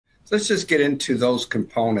let's just get into those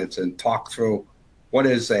components and talk through what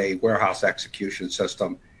is a warehouse execution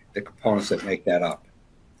system, the components that make that up.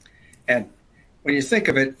 And when you think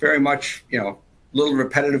of it, very much, a little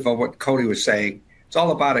repetitive of what Cody was saying, it's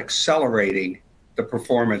all about accelerating the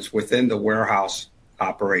performance within the warehouse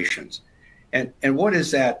operations. And what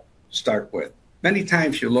does that start with? Many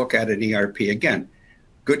times you look at an ERP, again,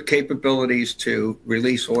 good capabilities to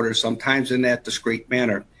release orders, sometimes in that discrete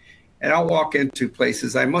manner. And I'll walk into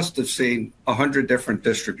places, I must have seen 100 different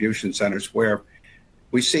distribution centers where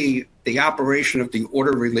we see the operation of the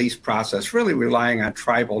order release process really relying on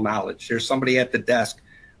tribal knowledge. There's somebody at the desk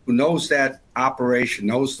who knows that operation,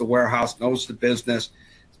 knows the warehouse, knows the business,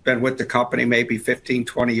 has been with the company maybe 15,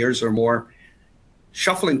 20 years or more,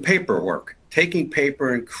 shuffling paperwork, taking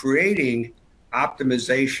paper and creating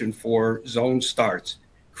optimization for zone starts,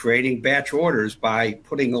 creating batch orders by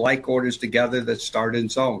putting like orders together that start in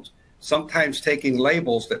zones, sometimes taking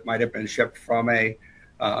labels that might have been shipped from an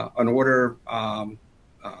order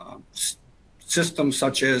system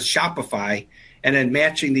such as Shopify, and then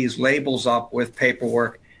matching these labels up with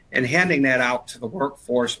paperwork and handing that out to the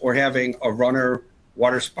workforce, or having a runner,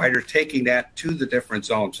 water spider, taking that to the different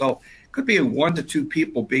zones. So it could be 1 to 2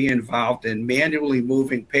 people being involved in manually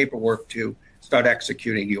moving paperwork to start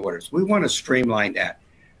executing the orders. We want to streamline that.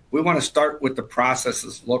 We want to start with the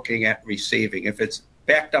processes looking at receiving. If it's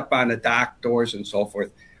backed up on the dock doors and so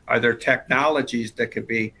forth, are there technologies that could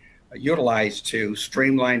be utilized to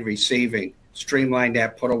streamline receiving, streamline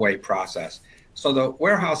that put away process? So the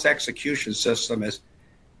warehouse execution system is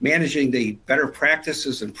managing the better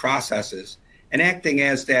practices and processes and acting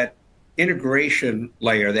as that integration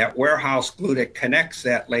layer, that warehouse glue that connects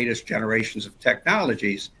that latest generations of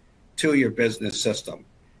technologies to your business system.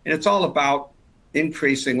 And it's all about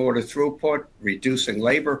increasing order throughput, reducing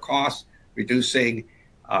labor costs, reducing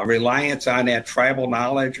reliance on that tribal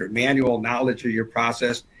knowledge or manual knowledge of your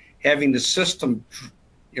process, having the system,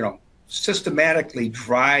 systematically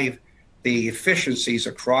drive the efficiencies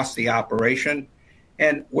across the operation.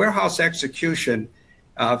 And warehouse execution,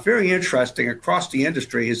 very interesting across the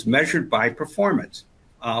industry, is measured by performance.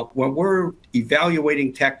 When we're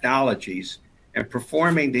evaluating technologies and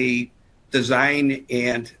performing the design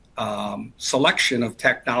and selection of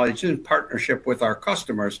technology in partnership with our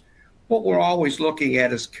customers, what we're always looking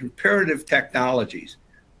at is comparative technologies.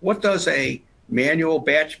 What does a manual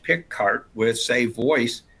batch pick cart with, say,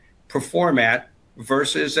 voice perform at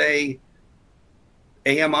versus a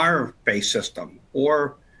AMR-based system,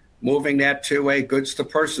 or moving that to a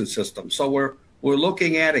goods-to-person system? So we're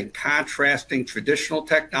looking at and contrasting traditional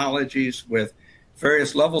technologies with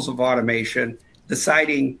various levels of automation,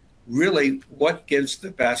 deciding really what gives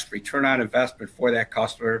the best return on investment for that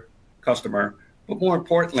customer, but more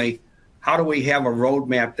importantly, how do we have a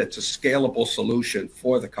roadmap that's a scalable solution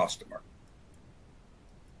for the customer?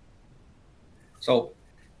 So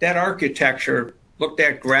that architecture, looked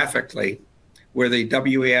at graphically, where the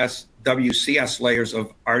WCS layers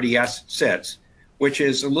of RDS sits, which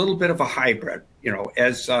is a little bit of a hybrid.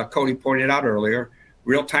 As Cody pointed out earlier,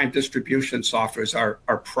 real-time distribution software is our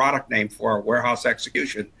product name for our warehouse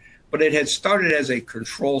execution, but it had started as a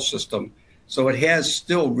control system. So it has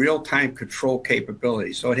still real-time control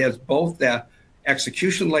capability. So it has both the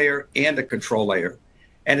execution layer and the control layer.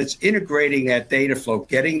 And it's integrating that data flow,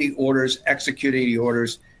 getting the orders, executing the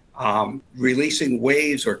orders, releasing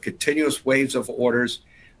waves or continuous waves of orders.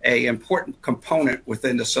 An important component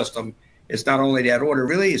within the system is not only that order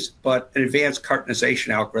release, but an advanced cartonization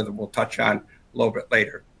algorithm we'll touch on a little bit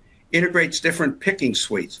later. Integrates different picking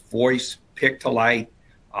suites, voice, pick to light,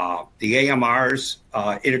 the AMRs,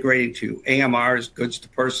 integrating to AMRs, goods to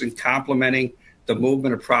person, complementing the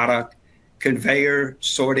movement of product, conveyor,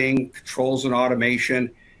 sorting, controls and automation,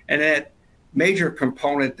 and that major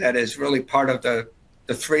component that is really part of the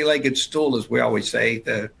three-legged stool, as we always say.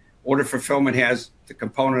 The order fulfillment has the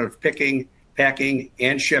component of picking, packing,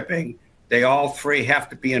 and shipping. They all three have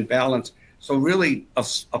to be in balance. So really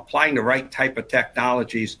applying the right type of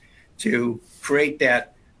technologies to create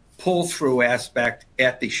that pull-through aspect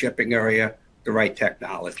at the shipping area, the right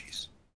technologies.